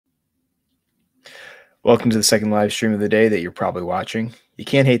Welcome to the second live stream of the day that you're probably watching. You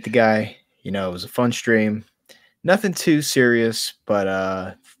can't hate the guy. It was a fun stream. Nothing too serious,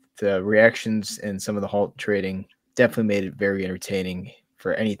 but the reactions and some of the halt trading definitely made it very entertaining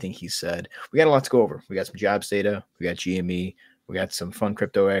for anything he said. We got a lot to go over. We got some jobs data, we got GME, we got some fun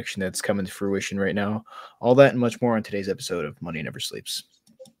crypto action that's coming to fruition right now. All that and much more on today's episode of Money Never Sleeps.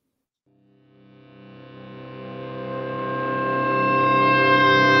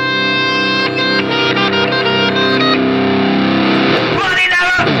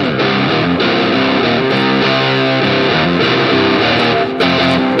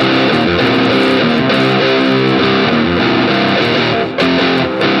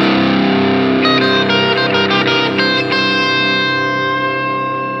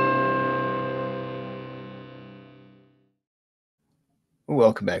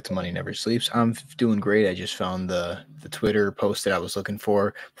 Welcome back to Money Never Sleeps. I'm doing great. I just found the Twitter post that I was looking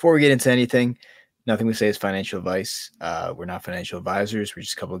for. Before we get into anything, nothing we say is financial advice. We're not financial advisors. We're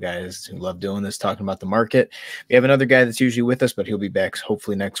just a couple of guys who love doing this, talking about the market. We have another guy that's usually with us, but he'll be back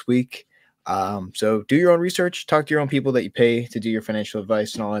hopefully next week. So do your own research, talk to your own people that you pay to do your financial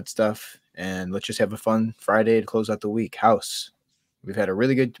advice and all that stuff. And let's just have a fun Friday to close out the week. House. We've had a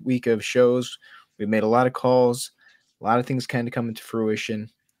really good week of shows. We've made a lot of calls. A lot of things kind of coming to fruition.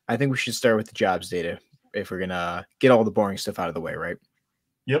 I think we should start with the jobs data if we're going to get all the boring stuff out of the way, right?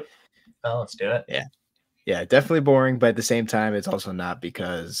 Yep. Oh, let's do it. Yeah, definitely boring, but at the same time, it's also not,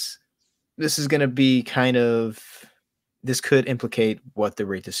 because this is going to be this could implicate what the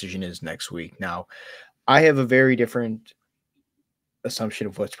rate decision is next week. Now, I have a very different assumption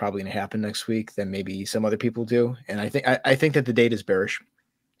of what's probably going to happen next week than maybe some other people do. And I think that the data is bearish.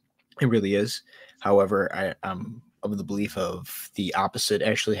 It really is. However, I'm of the belief of the opposite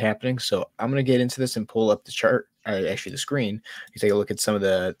actually happening. So I'm going to get into this and pull up the chart, actually the screen. You take a look at some of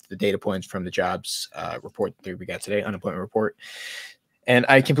the data points from the jobs report that we got today, unemployment report. And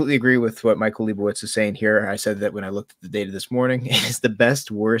I completely agree with what Michael Leibowitz is saying here. I said that when I looked at the data this morning, it is the best,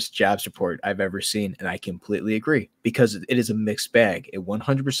 worst jobs report I've ever seen. And I completely agree, because it is a mixed bag. It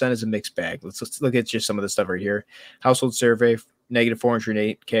 100% is a mixed bag. Let's look at just some of the stuff right here. Household survey, negative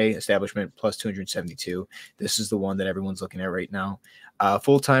 408K, establishment plus 272. This is the one that everyone's looking at right now.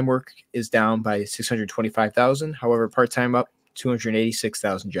 Full-time work is down by 625,000. However, part-time up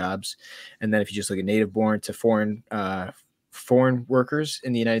 286,000 jobs. And then if you just look at native born to foreign workers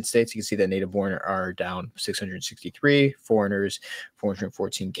in the United States, you can see that native born are down 663, foreigners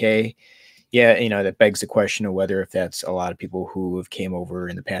 414K. Yeah, that begs the question of whether if that's a lot of people who have came over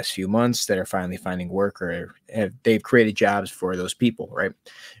in the past few months that are finally finding work, or they've created jobs for those people, right?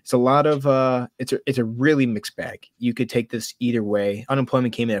 It's a lot of it's a really mixed bag. You could take this either way.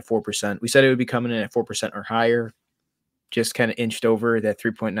 Unemployment came in at 4%. We said it would be coming in at 4% or higher, just kind of inched over that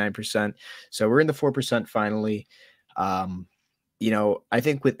 3.9%. So we're in the 4% finally. I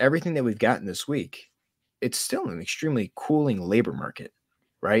think with everything that we've gotten this week, it's still an extremely cooling labor market,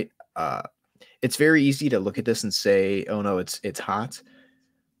 right? It's very easy to look at this and say, oh no, it's hot.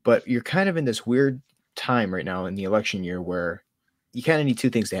 But you're kind of in this weird time right now in the election year where you kind of need two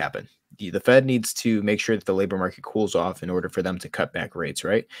things to happen. The Fed needs to make sure that the labor market cools off in order for them to cut back rates,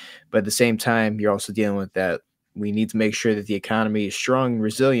 right? But at the same time, you're also dealing with that. We need to make sure that the economy is strong,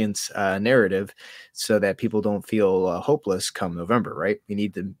 resilient narrative, so that people don't feel hopeless come November, right? We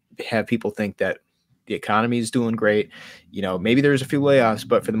need to have people think that the economy is doing great. Maybe there's a few layoffs,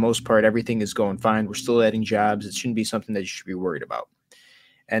 but for the most part, everything is going fine. We're still adding jobs. It shouldn't be something that you should be worried about.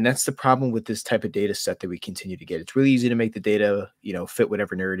 And that's the problem with this type of data set that we continue to get. It's really easy to make the data, fit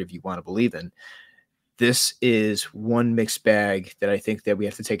whatever narrative you want to believe in. This is one mixed bag that I think that we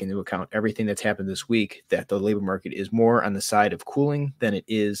have to take into account everything that's happened this week, that the labor market is more on the side of cooling than it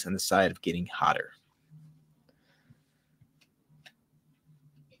is on the side of getting hotter.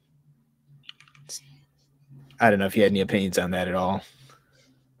 I don't know if you had any opinions on that at all.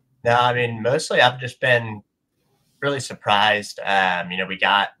 No, I mean, mostly I've just been really surprised.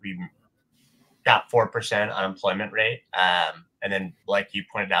 We got 4% unemployment rate. And then, like you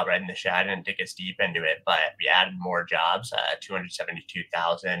pointed out right in the chat, I didn't dig as deep into it, but we added more jobs,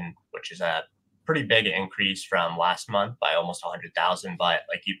 272,000, which is a pretty big increase from last month by almost 100,000. But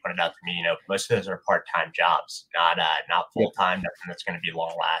like you pointed out to me, most of those are part-time jobs, not full-time, nothing that's going to be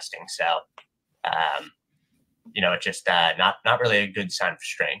long-lasting. So, it's just not really a good sign of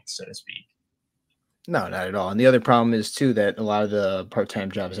strength, so to speak. No, not at all. And the other problem is too that a lot of the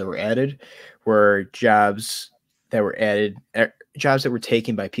part-time jobs that were added were jobs that were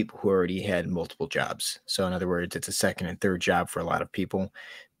taken by people who already had multiple jobs. So in other words, it's a second and third job for a lot of people.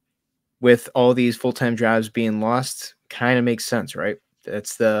 With all these full-time jobs being lost, kind of makes sense, right?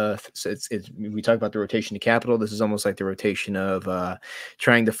 That's we talk about the rotation of capital. This is almost like the rotation of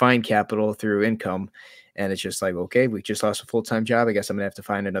trying to find capital through income. And it's just like, okay, we just lost a full-time job. I guess I'm gonna have to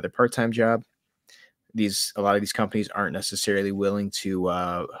find another part-time job. A lot of these companies aren't necessarily willing to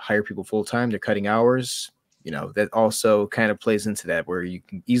hire people full-time. They're cutting hours. That also kind of plays into that, where you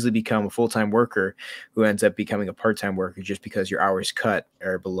can easily become a full-time worker who ends up becoming a part-time worker just because your hours cut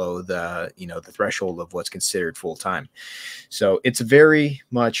are below the threshold of what's considered full-time. So it's very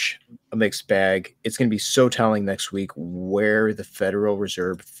much a mixed bag. It's going to be so telling next week where the Federal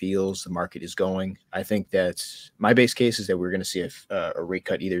Reserve feels the market is going. I think that my base case is that we're going to see a rate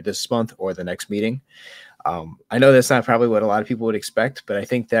cut either this month or the next meeting. I know that's not probably what a lot of people would expect, but I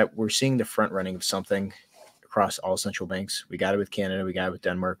think that we're seeing the front running of something across all central banks. We got it with Canada. We got it with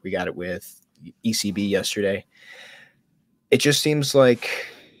Denmark. We got it with ECB yesterday. It just seems like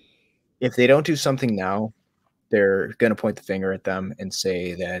if they don't do something now, they're going to point the finger at them and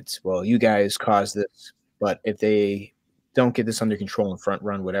say that, well, you guys caused this. But if they don't get this under control and front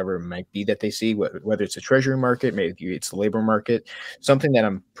run whatever it might be that they see, whether it's a treasury market, maybe it's the labor market, something that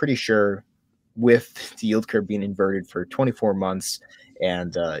I'm pretty sure with the yield curve being inverted for 24 months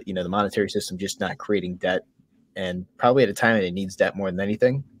and, the monetary system just not creating debt, and probably at a time that it needs debt more than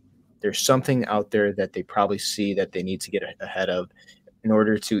anything, there's something out there that they probably see that they need to get ahead of in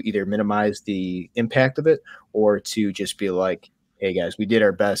order to either minimize the impact of it or to just be like, hey guys, we did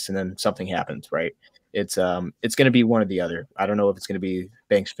our best and then something happens, right? It's going to be one or the other. I don't know if it's going to be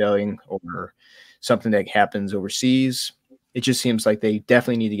banks failing or something that happens overseas. It just seems like they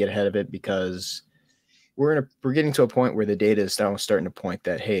definitely need to get ahead of it, because we're getting to a point where the data is now starting to point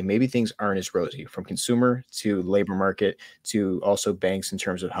that, hey, maybe things aren't as rosy, from consumer to labor market to also banks in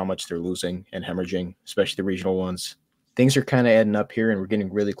terms of how much they're losing and hemorrhaging, especially the regional ones. Things are kind of adding up here, and we're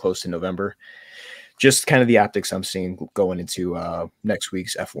getting really close to November. Just kind of the optics I'm seeing going into next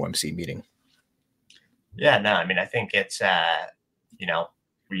week's FOMC meeting. Yeah, no, I mean, I think it's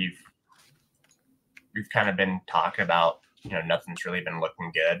we've kind of been talking about, nothing's really been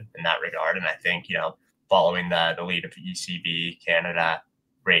looking good in that regard, and I think following the lead of ECB, Canada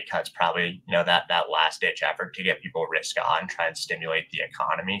rate cuts, probably that last ditch effort to get people risk on, try and stimulate the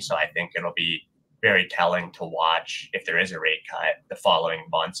economy. So I think it'll be very telling to watch if there is a rate cut the following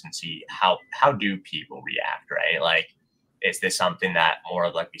months and see how do people react, right? Like, is this something that, more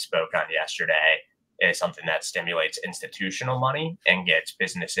like we spoke on yesterday, is something that stimulates institutional money and gets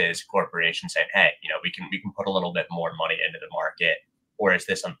businesses, corporations saying, hey, we can put a little bit more money into the market? Or is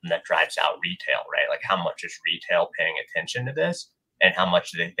this something that drives out retail, right? Like, how much is retail paying attention to this, and how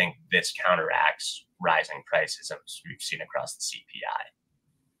much do they think this counteracts rising prices as we've seen across the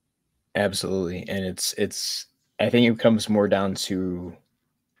CPI? Absolutely. And it's I think it comes more down to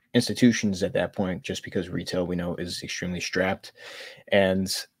institutions at that point, just because retail, we know, is extremely strapped.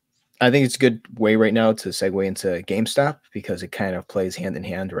 And I think it's a good way right now to segue into GameStop, because it kind of plays hand in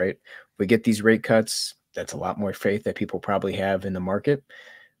hand, right? If we get these rate cuts, that's a lot more faith that people probably have in the market.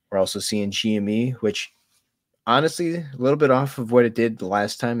 We're also seeing GME, which honestly, a little bit off of what it did the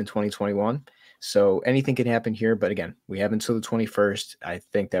last time in 2021. So anything can happen here. But again, we have until the 21st. I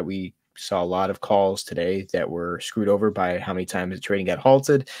think that we saw a lot of calls today that were screwed over by how many times the trading got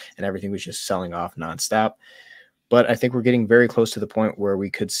halted and everything was just selling off nonstop. But I think we're getting very close to the point where we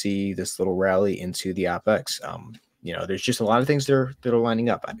could see this little rally into the OPEX. There's just a lot of things that are lining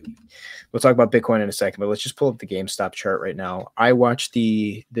up. We'll talk about Bitcoin in a second, but let's just pull up the GameStop chart right now. I watched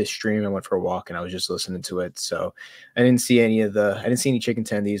this stream. I went for a walk and I was just listening to it. So I didn't see any chicken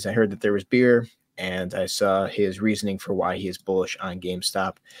tendies. I heard that there was beer, and I saw his reasoning for why he is bullish on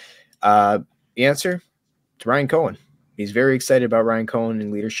GameStop. The answer, it's Ryan Cohen. He's very excited about Ryan Cohen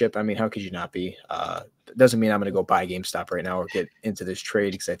and leadership. I mean, how could you not be? Doesn't mean I'm going to go buy GameStop right now or get into this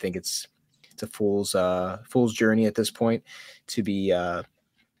trade, because I think it's a fool's journey at this point to be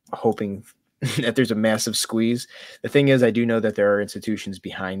hoping that there's a massive squeeze. The thing is, I do know that there are institutions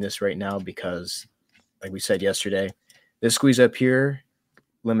behind this right now, because, like we said yesterday, this squeeze up here,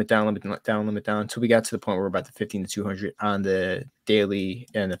 limit down, until we got to the point where we're about the 50 and the 200 on the daily,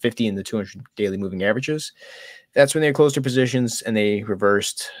 and the 50 and the 200 daily moving averages. That's when they closed their positions and they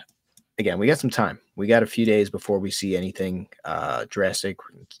reversed. Again, we got some time. We got a few days before we see anything drastic.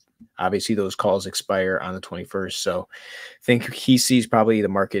 Obviously, those calls expire on the 21st. So I think he sees probably the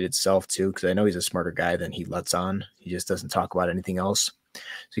market itself too, because I know he's a smarter guy than he lets on. He just doesn't talk about anything else.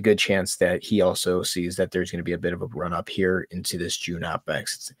 It's a good chance that he also sees that there's going to be a bit of a run up here into this June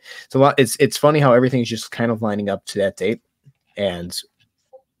OPEX. It's a lot. It's funny how everything's just kind of lining up to that date. And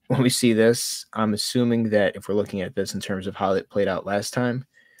when we see this, I'm assuming that if we're looking at this in terms of how it played out last time,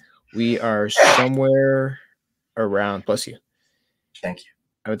 we are somewhere around, bless you, Thank you.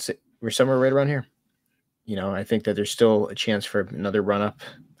 I would say we're somewhere right around here. I think that there's still a chance for another run up.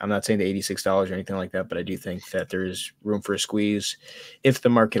 I'm not saying the $86 or anything like that, but I do think that there's room for a squeeze if the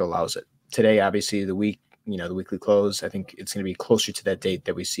market allows it. Today, obviously, the weekly close, I think it's going to be closer to that date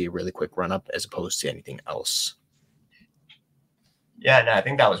that we see a really quick run up as opposed to anything else. Yeah, no, I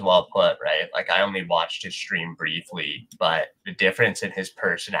think that was well put, right? Like, I only watched his stream briefly, but the difference in his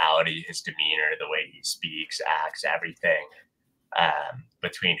personality, his demeanor, the way he speaks, acts, everything,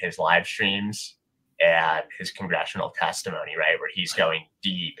 between his live streams and his congressional testimony, right, where he's going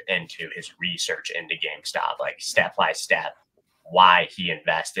deep into his research into GameStop, like step by step, why he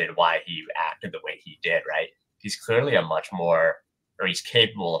invested, why he acted the way he did, right? He's clearly he's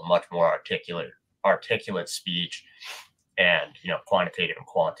capable of much more articulate speech and quantitative and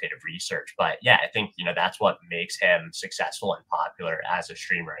qualitative research. But yeah, I think that's what makes him successful and popular as a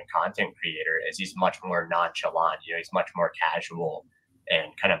streamer and content creator, is he's much more nonchalant. He's much more casual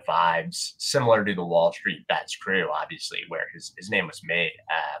and kind of vibes similar to the Wall Street Bets crew, obviously, where his name was made.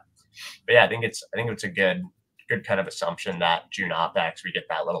 But yeah, I think it's a good kind of assumption that June OPEX we get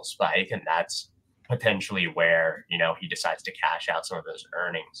that little spike, and that's potentially where he decides to cash out some of those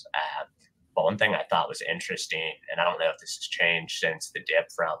earnings. But one thing I thought was interesting, and I don't know if this has changed since the dip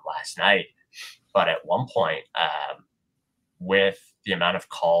from last night, but at one point, with the amount of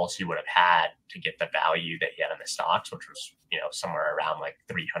calls he would have had to get the value that he had in the stocks, which was somewhere around like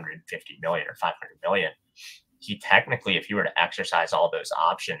 350 million or 500 million, he technically, if he were to exercise all those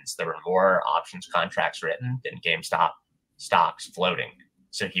options, there were more options contracts written than GameStop stocks floating.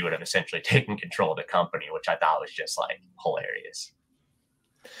 So he would have essentially taken control of the company, which I thought was just like hilarious.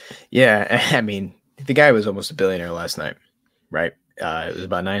 Yeah, I mean, the guy was almost a billionaire last night, right? It was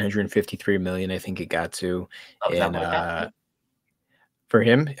about 953 million, I think it got to. And for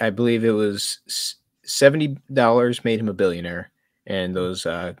him, I believe it was $70 made him a billionaire, and those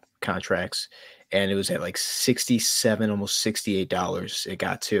contracts, and it was at like 67, almost $68 it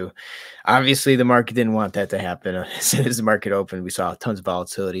got to. Obviously, the market didn't want that to happen. As soon as the market opened, we saw tons of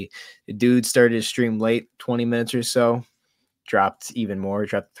volatility. The dude started to stream late, 20 minutes or so, dropped even more,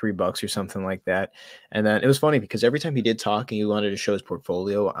 dropped $3 or something like that. And then it was funny because every time he did talk and he wanted to show his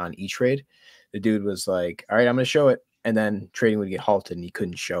portfolio on E-Trade, the dude was like, all right, I'm going to show it. And then trading would get halted and he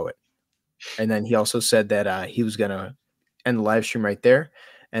couldn't show it. And then he also said that he was going to end the live stream right there.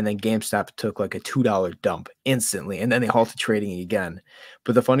 And then GameStop took like a $2 dump instantly. And then they halted trading again.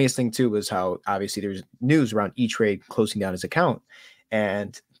 But the funniest thing too was how obviously there's news around E-Trade closing down his account.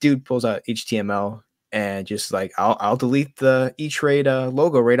 And dude pulls out HTML and just like, I'll delete the E-Trade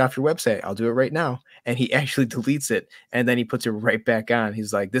logo right off your website. I'll do it right now. And he actually deletes it. And then he puts it right back on.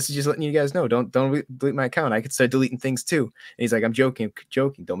 He's like, this is just letting you guys know. Don't delete my account. I could start deleting things too. And he's like, I'm joking.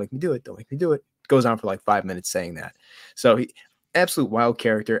 Don't make me do it. Don't make me do it. Goes on for like 5 minutes saying that. So he, absolute wild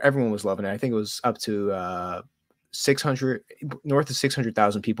character. Everyone was loving it. I think it was up to 600, north of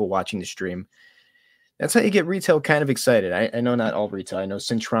 600,000 people watching the stream. That's how you get retail kind of excited. I know not all retail. I know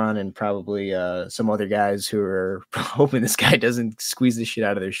Cintron and probably some other guys who are hoping this guy doesn't squeeze the shit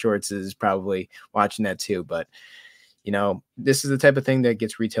out of their shorts is probably watching that too. But, this is the type of thing that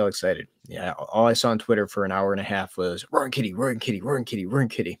gets retail excited. Yeah, all I saw on Twitter for an hour and a half was roaring kitty, roaring kitty, roaring kitty, roaring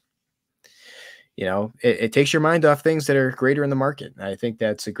kitty. It takes your mind off things that are greater in the market. I think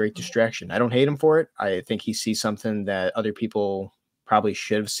that's a great distraction. I don't hate him for it. I think he sees something that other people probably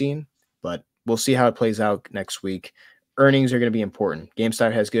should have seen, but we'll see how it plays out next week. Earnings are going to be important.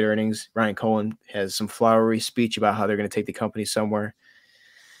 GameStop has good earnings. Ryan Cohen has some flowery speech about how they're going to take the company somewhere.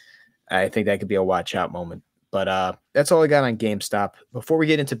 I think that could be a watch out moment. But that's all I got on GameStop. Before we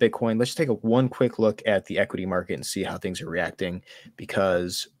get into Bitcoin, let's take one quick look at the equity market and see how things are reacting,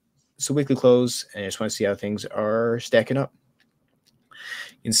 because it's a weekly close, and I just want to see how things are stacking up.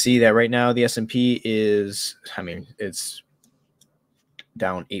 You can see that right now the S&P is, it's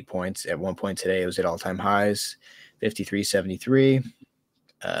down 8 points. At one point today, it was at all-time highs, 53.73.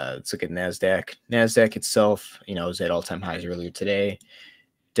 Let's look at NASDAQ. NASDAQ itself, was at all-time highs earlier today.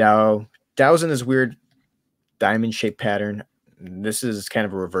 Dow's in this weird diamond-shaped pattern. This is kind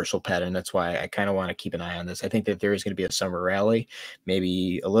of a reversal pattern. That's why I kind of want to keep an eye on this. I think that there is going to be a summer rally,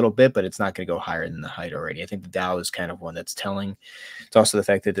 maybe a little bit, but it's not going to go higher than the height already. I think the Dow is kind of one that's telling. It's also the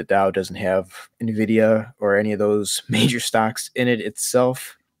fact that the Dow doesn't have NVIDIA or any of those major stocks in it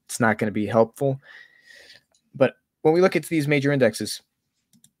itself. It's not going to be helpful. But when we look at these major indexes,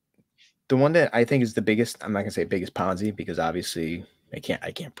 the one that I think is the biggest, I'm not going to say biggest Ponzi because obviously I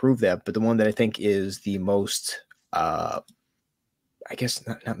can't prove that, but the one that I think is the most I guess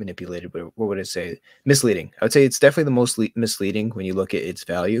not manipulated, but what would I say? Misleading. I would say it's definitely the most misleading when you look at its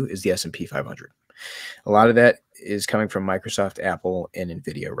value is the S&P 500. A lot of that is coming from Microsoft, Apple, and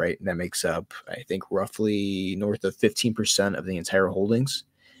Nvidia, right? And that makes up, I think, roughly north of 15% of the entire holdings.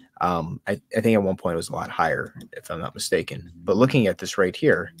 I think at one point it was a lot higher, if I'm not mistaken. But looking at this right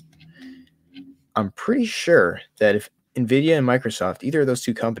here, I'm pretty sure that if Nvidia and Microsoft, either of those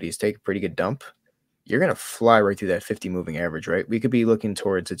two companies, take a pretty good dump, you're going to fly right through that 50 moving average, right? We could be looking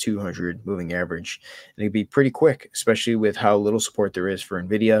towards a 200 moving average, and it'd be pretty quick, especially with how little support there is for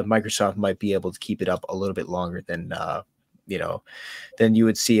Nvidia. Microsoft might be able to keep it up a little bit longer than, you know, than you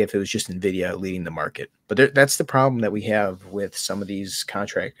would see if it was just Nvidia leading the market. But that's the problem that we have with some of these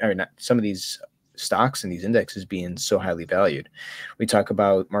some of these stocks and these indexes being so highly valued. We talk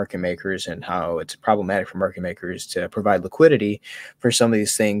about market makers and how it's problematic for market makers to provide liquidity for some of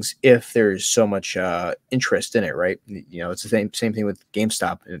these things if there's so much interest in it, right? It's the same thing with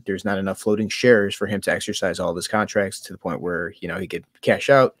GameStop. There's not enough floating shares for him to exercise all of his contracts to the point where he could cash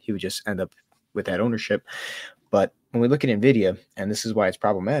out. He would just end up with that ownership. But when we look at Nvidia, and this is why it's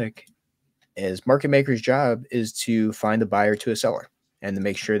problematic, is market maker's job is to find a buyer to a seller and to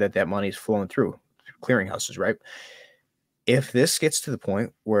make sure that that money is flowing through clearinghouses, right? If this gets to the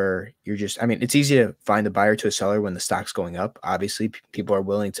point where it's easy to find a buyer to a seller when the stock's going up. Obviously, people are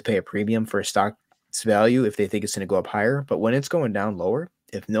willing to pay a premium for a stock's value if they think it's going to go up higher. But when it's going down lower,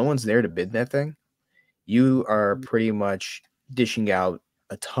 if no one's there to bid that thing, you are pretty much dishing out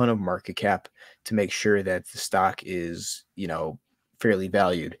a ton of market cap to make sure that the stock is, fairly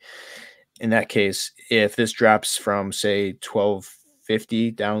valued. In that case, if this drops from say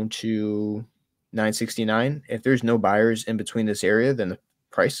 1250 down to 969, if there's no buyers in between this area, then the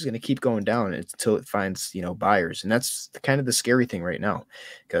price is going to keep going down until it finds, buyers. And that's kind of the scary thing right now,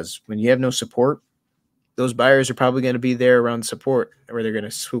 because when you have no support, those buyers are probably going to be there around support where they're going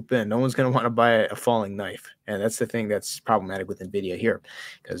to swoop in. No one's going to want to buy a falling knife. And that's the thing that's problematic with NVIDIA here,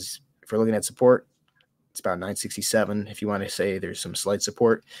 because if we're looking at support, it's about 967. If you want to say there's some slight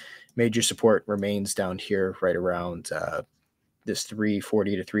support, major support remains down here right around this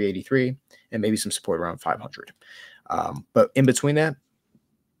 340 to 383, and maybe some support around 500. But in between that,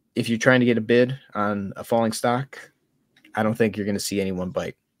 if you're trying to get a bid on a falling stock, I don't think you're going to see anyone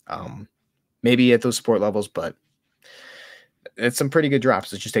bite. Maybe at those support levels, but it's some pretty good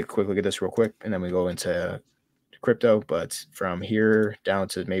drops. Let's just take a quick look at this real quick, and then we go into crypto. But from here down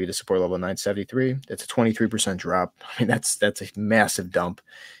to maybe the support level 973, that's a 23% drop. I mean, that's a massive dump.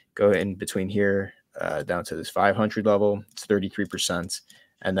 Go in between here down to this 500 level, it's 33%.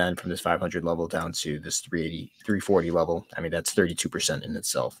 And then from this 500 level down to this 380, 340 level, I mean, that's 32% in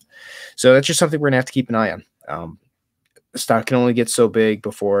itself. So that's just something we're going to have to keep an eye on. The stock can only get so big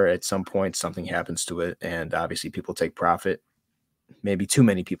before at some point something happens to it. And obviously people take profit. Maybe too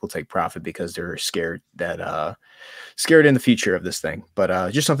many people take profit because they're scared in the future of this thing.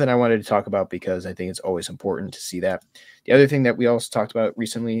 But just something I wanted to talk about because I think it's always important to see that. The other thing that we also talked about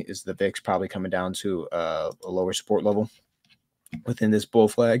recently is the VIX probably coming down to a lower support level within this bull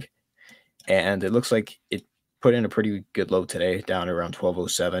flag. And it looks like it put in a pretty good low today, down around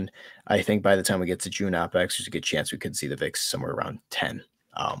 1207. I think by the time we get to June OPEX, there's a good chance we could see the VIX somewhere around 10.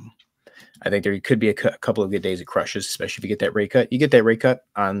 I think there could be a couple of good days of crushes, especially if you get that rate cut. You get that rate cut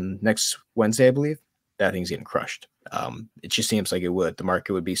on next Wednesday, I believe. That thing's getting crushed. It just seems like it would. The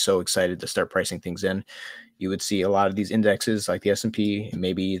market would be so excited to start pricing things in. You would see a lot of these indexes like the S&P and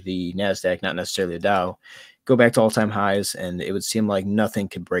maybe the NASDAQ, not necessarily the Dow, go back to all-time highs, and it would seem like nothing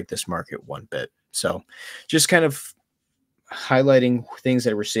could break this market one bit. So just kind of highlighting things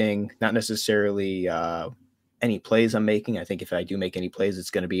that we're seeing, not necessarily any plays I'm making. I think if I do make any plays,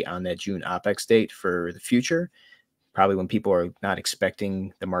 it's going to be on that June OPEX date for the future, probably when people are not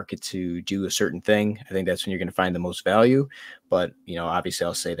expecting the market to do a certain thing. I think that's when you're going to find the most value. But, obviously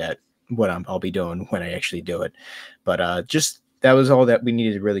I'll say that I'll be doing when I actually do it. But just that was all that we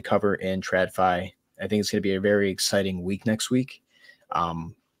needed to really cover in TradFi. I think it's going to be a very exciting week next week.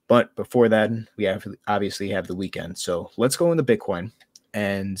 But before that, we obviously have the weekend. So let's go into Bitcoin,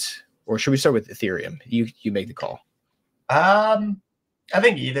 or should we start with Ethereum? You make the call. I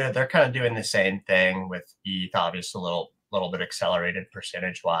think either. They're kind of doing the same thing with ETH, obviously a little bit accelerated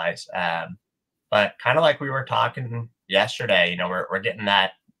percentage wise. But kind of like we were talking yesterday, we're getting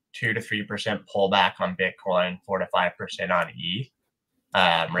that 2 to 3% pullback on Bitcoin, 4 to 5% on ETH.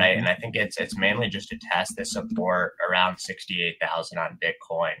 Right. And I think it's mainly just to test the support around 68,000 on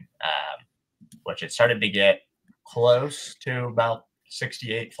Bitcoin, which it started to get close to about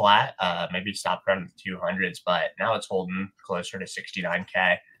 68 flat, maybe stopped around the 200s, but now it's holding closer to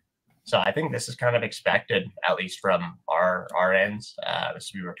 69K. So I think this is kind of expected, at least from our ends,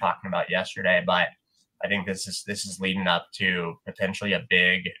 as we were talking about yesterday. But I think this is leading up to potentially a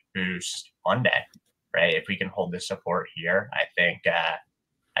big boost Monday, right? If we can hold this support here, I think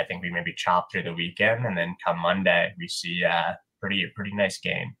we maybe chop through the weekend, and then come Monday we see a pretty nice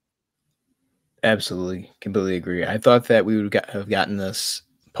gain. Absolutely, completely agree. I thought that we would have gotten this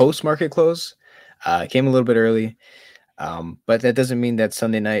post market close. Came a little bit early. But that doesn't mean that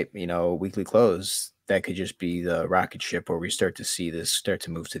Sunday night, weekly close, that could just be the rocket ship where we start to see this start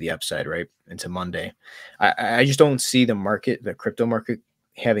to move to the upside, right? Into Monday. I just don't see the crypto market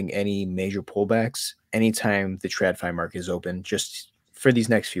having any major pullbacks anytime the TradFi market is open, just for these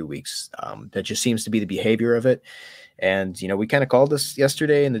next few weeks. That just seems to be the behavior of it. And, we kind of called this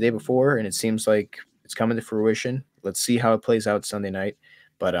yesterday and the day before, and it seems like it's coming to fruition. Let's see how it plays out Sunday night.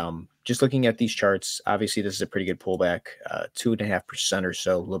 But just looking at these charts, obviously this is a pretty good pullback, 2.5% or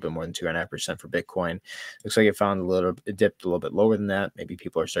so, a little bit more than 2.5% for Bitcoin. Looks like it dipped a little bit lower than that. Maybe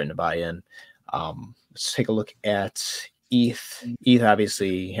people are starting to buy in. Let's take a look at ETH. ETH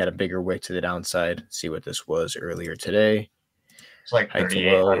obviously had a bigger wick to the downside. See what this was earlier today. It's like High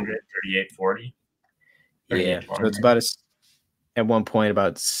to low. 3,800, 3,840. Yeah, so it's about at one point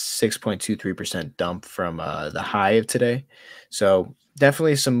about 6.23% dump from the high of today. So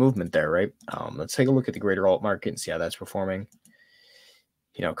definitely some movement there, right? Let's take a look at the greater alt market and see how that's performing.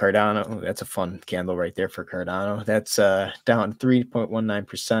 Cardano, that's a fun candle right there for Cardano. That's down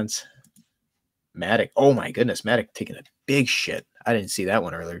 3.19%. Matic, oh my goodness, Matic taking a big shit. I didn't see that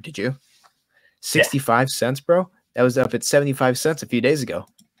one earlier. Did you? 65 cents, bro. That was up at 75 cents a few days ago.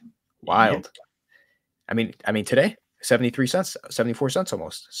 Wild. Yeah. I mean today, 73 cents, 74 cents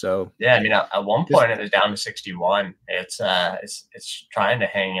almost. So yeah, at one point it was down to 61. It's trying to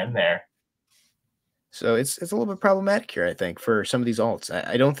hang in there. So it's a little bit problematic here, I think, for some of these alts.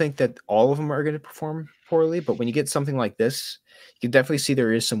 I don't think that all of them are going to perform poorly, but when you get something like this, you can definitely see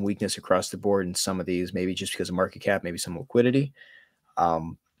there is some weakness across the board in some of these, maybe just because of market cap, maybe some liquidity.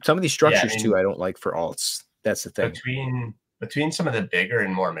 Some of these structures too, I don't like for alts. That's the thing. Between some of the bigger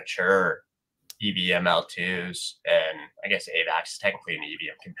and more mature EVML2s, and I guess AVAX is technically an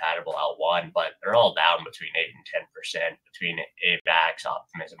EVM compatible L1, but they're all down between 8 and 10% between AVAX,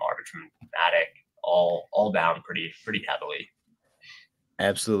 Optimism, Arbitrum, Matic, all down pretty heavily.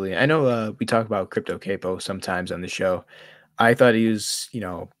 Absolutely. I know we talk about Crypto Capo sometimes on the show. I thought he was,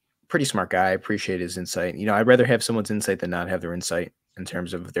 pretty smart guy. I appreciate his insight. I'd rather have someone's insight than not have their insight in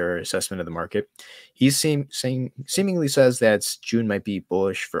terms of their assessment of the market. He's seemingly says that June might be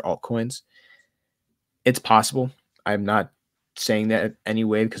bullish for altcoins. It's possible. I'm not saying that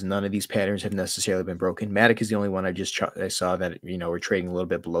anyway because none of these patterns have necessarily been broken. Matic is the only one I saw that we're trading a little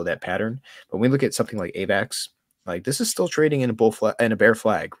bit below that pattern. But when we look at something like AVAX, like this is still trading in a bear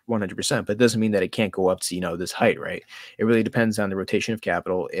flag 100%, but it doesn't mean that it can't go up to this height, right? It really depends on the rotation of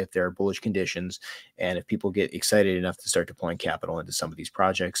capital, if there are bullish conditions, and if people get excited enough to start deploying capital into some of these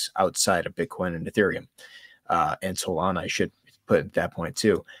projects outside of Bitcoin and Ethereum and Solana. I should put at that point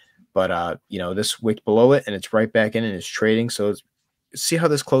too. But this wicked below it, and it's right back in and it's trading. So see how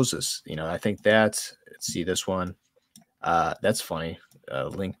this closes. I think let's see this one. That's funny.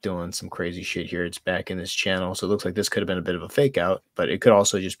 Link doing some crazy shit here. It's back in this channel. So it looks like this could have been a bit of a fake out, but it could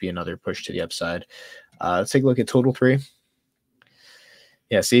also just be another push to the upside. Let's take a look at total 3.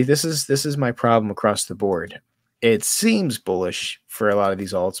 Yeah, see, this is my problem across the board. It seems bullish for a lot of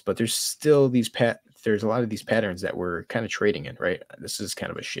these alts, but there's still there's a lot of these patterns that we're kind of trading in, right? This is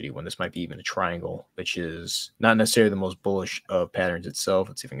kind of a shitty one. This might be even a triangle, which is not necessarily the most bullish of patterns itself.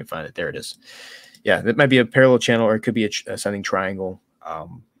 Let's see if I can find it. There it is. Yeah, that might be a parallel channel, or it could be a ascending triangle.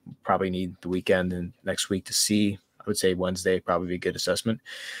 Probably need the weekend and next week to see. I would say Wednesday probably be a good assessment.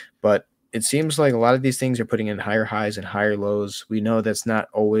 But it seems like a lot of these things are putting in higher highs and higher lows. We know that's not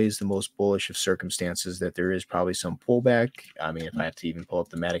always the most bullish of circumstances, that there is probably some pullback. I mean, if I have to even pull up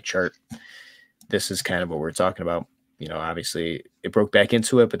the Matic chart, this is kind of what we're talking about. Obviously it broke back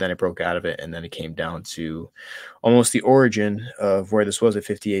into it, but then it broke out of it, and then it came down to almost the origin of where this was at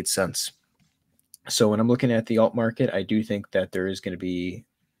 58 cents. So when I'm looking at the alt market, I do think that there is going to be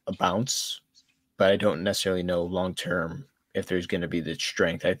a bounce, but I don't necessarily know long-term if there's going to be the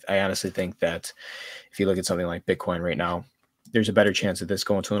strength. I honestly think that if you look at something like Bitcoin right now, there's a better chance of this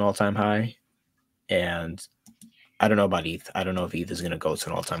going to an all-time high. And I don't know about ETH. I don't know if ETH is going to go to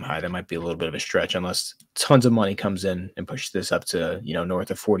an all-time high. That might be a little bit of a stretch unless tons of money comes in and pushes this up to, north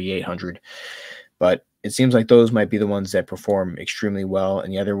of 4,800. But it seems like those might be the ones that perform extremely well,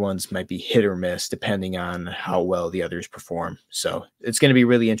 and the other ones might be hit or miss depending on how well the others perform. So it's going to be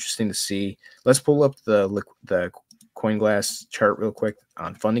really interesting to see. Let's pull up the CoinGlass chart real quick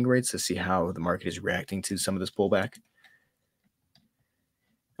on funding rates to see how the market is reacting to some of this pullback.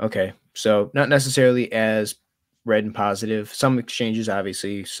 Okay, so not necessarily as red and positive. Some exchanges,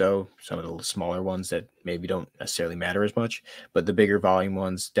 obviously, so some of the smaller ones that maybe don't necessarily matter as much, but the bigger volume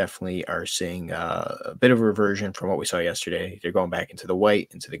ones definitely are seeing a bit of a reversion from what we saw yesterday. They're going back into the white,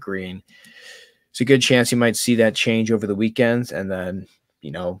 into the green. It's a good chance you might see that change over the weekend, and then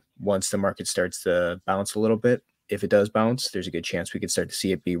once the market starts to bounce a little bit, if it does bounce, there's a good chance we could start to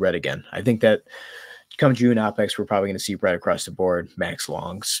see it be red again. I think that come June OPEX, we're probably going to see red across the board, max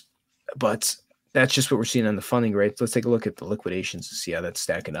longs. But that's just what we're seeing on the funding rates. Let's take a look at the liquidations to see how that's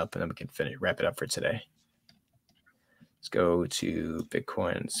stacking up, and then we can wrap it up for today. Let's go to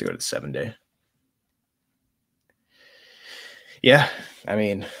Bitcoin. Let's go to the 7-day. Yeah, I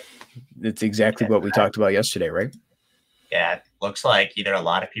mean, it's exactly what we talked about yesterday, right? Yeah, it looks like either a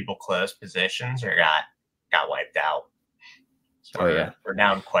lot of people closed positions or got wiped out. So we're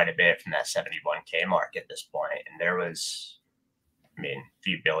down quite a bit from that 71K mark at this point, and there was, I mean, a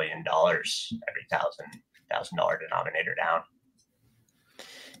few $1 billion every $1,000 denominator down.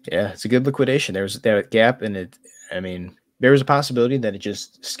 Yeah, it's a good liquidation. There was that gap, and there was a possibility that it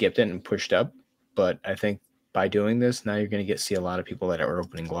just skipped it and pushed up, but I think by doing this, now you're going to see a lot of people that are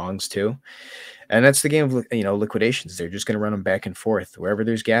opening longs too. And that's the game of, liquidations. They're just going to run them back and forth. Wherever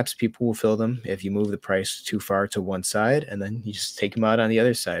there's gaps, people will fill them if you move the price too far to one side, and then you just take them out on the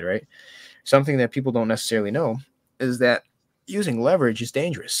other side, right? Something that people don't necessarily know is that using leverage is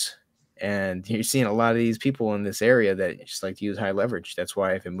dangerous. And you're seeing a lot of these people in this area that just like to use high leverage. That's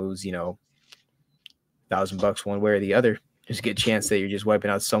why if it moves, $1,000 one way or the other, there's a good chance that you're just wiping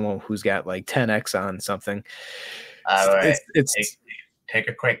out someone who's got like 10x on something. Take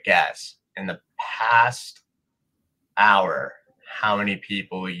a quick guess. In the past hour, how many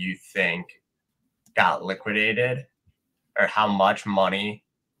people you think got liquidated, or how much money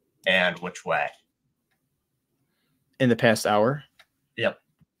and which way? In the past hour? Yep.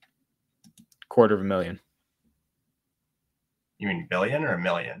 $250,000. You mean billion or a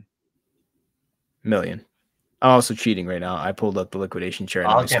million? Million. I'm also cheating right now. I pulled up the liquidation chart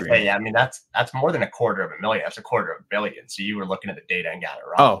on my screen. Say, yeah, I mean, that's more than $250,000. That's $250 million. So you were looking at the data and got it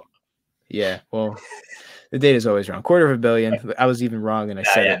wrong. Oh, yeah. Well, the data is always wrong. $250 million. I was even wrong, and I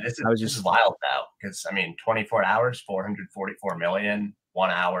said it. This is wild now, because I mean, 24 hours, 444 million. 1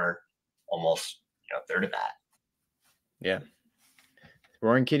 hour, almost a third of that. Yeah.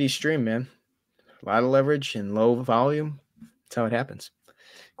 Roaring Kitty stream, man. A lot of leverage and low volume. That's how it happens.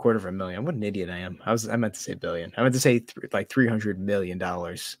 $250,000. What an idiot I am. I meant to say billion. I meant to say like $300 million.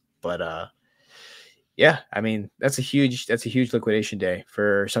 But yeah, I mean, that's a huge liquidation day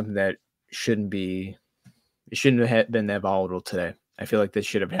for something that shouldn't have been that volatile today. I feel like this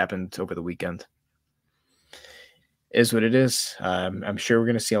should have happened over the weekend. Is what it is. I'm sure we're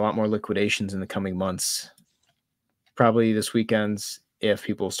going to see a lot more liquidations in the coming months. Probably this weekend, if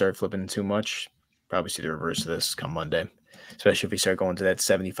people start flipping too much, probably see the reverse of this come Monday, especially if we start going to that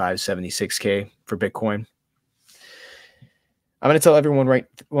 75, 76K for Bitcoin. I'm going to tell everyone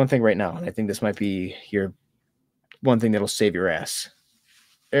one thing right now, and I think this might be your one thing that'll save your ass.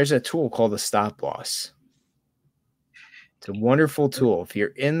 There's a tool called the stop loss. It's a wonderful tool. If you're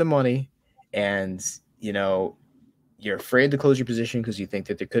in the money and, you're afraid to close your position because you think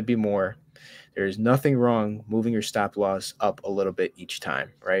that there could be more, there's nothing wrong moving your stop loss up a little bit each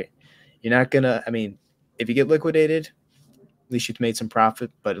time, right? You're not going to, if you get liquidated, at least you've made some profit,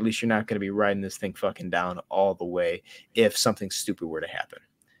 but at least you're not going to be riding this thing fucking down all the way if something stupid were to happen.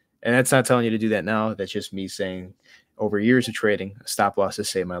 And that's not telling you to do that now. That's just me saying over years of trading, a stop loss has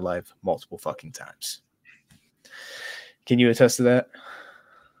saved my life multiple fucking times. Can you attest to that?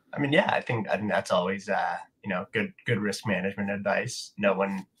 I mean, yeah, I think that's always, good risk management advice. Know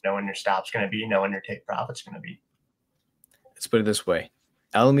when your stop's going to be, know when your take profit's going to be. Let's put it this way.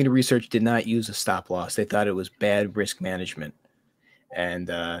 Alameda Research did not use a stop loss. They thought it was bad risk management. And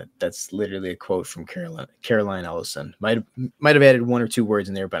that's literally a quote from Caroline Ellison. Might have added one or two words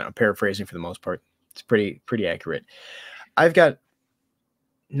in there, but I'm paraphrasing for the most part. It's pretty accurate. I've got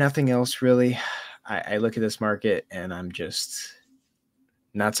nothing else really. I look at this market and I'm just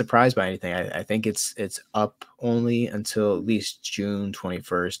not surprised by anything. I think it's up only until at least June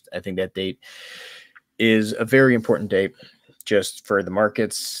 21st. I think that date is a very important date just for the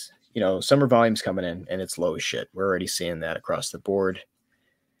markets. Summer volume's coming in and it's low as shit. We're already seeing that across the board.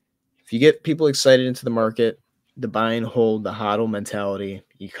 If you get people excited into the market, the buy and hold, the hodl mentality,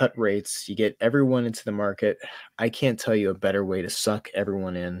 you cut rates, you get everyone into the market. I can't tell you a better way to suck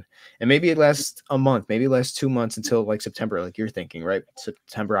everyone in. And maybe it lasts a month, maybe it lasts 2 months until like September, like you're thinking, right?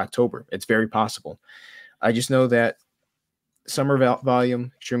 September, October. It's very possible. I just know that summer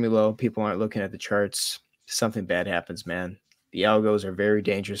volume, extremely low. People aren't looking at the charts. Something bad happens, man. The algos are very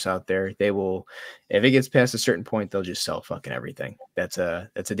dangerous out there. They will, if it gets past a certain point, they'll just sell fucking everything. That's a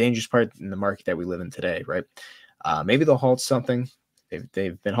dangerous part in the market that we live in today, right? Maybe they'll halt something.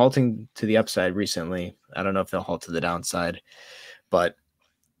 They've been halting to the upside recently. I don't know if they'll halt to the downside, but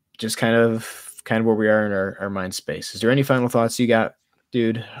just kind of where we are in our mind space. Is there any final thoughts you got,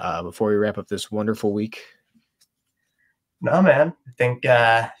 dude, before we wrap up this wonderful week? No, man.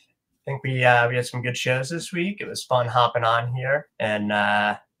 I think we had some good shows this week. It was fun hopping on here, and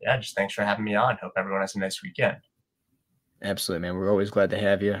yeah, just thanks for having me on. Hope everyone has a nice weekend. Absolutely, man. We're always glad to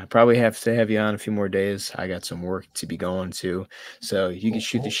have you. I probably have to have you on a few more days. I got some work to be going to. So you can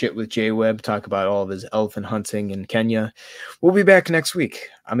shoot the shit with Jay Webb, talk about all of his elephant hunting in Kenya. We'll be back next week.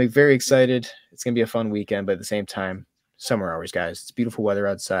 I'm very excited. It's going to be a fun weekend, but at the same time, summer hours, guys. It's beautiful weather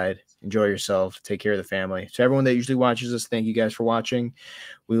outside. Enjoy yourself. Take care of the family. To everyone that usually watches us, thank you guys for watching.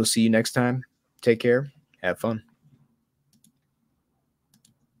 We will see you next time. Take care. Have fun.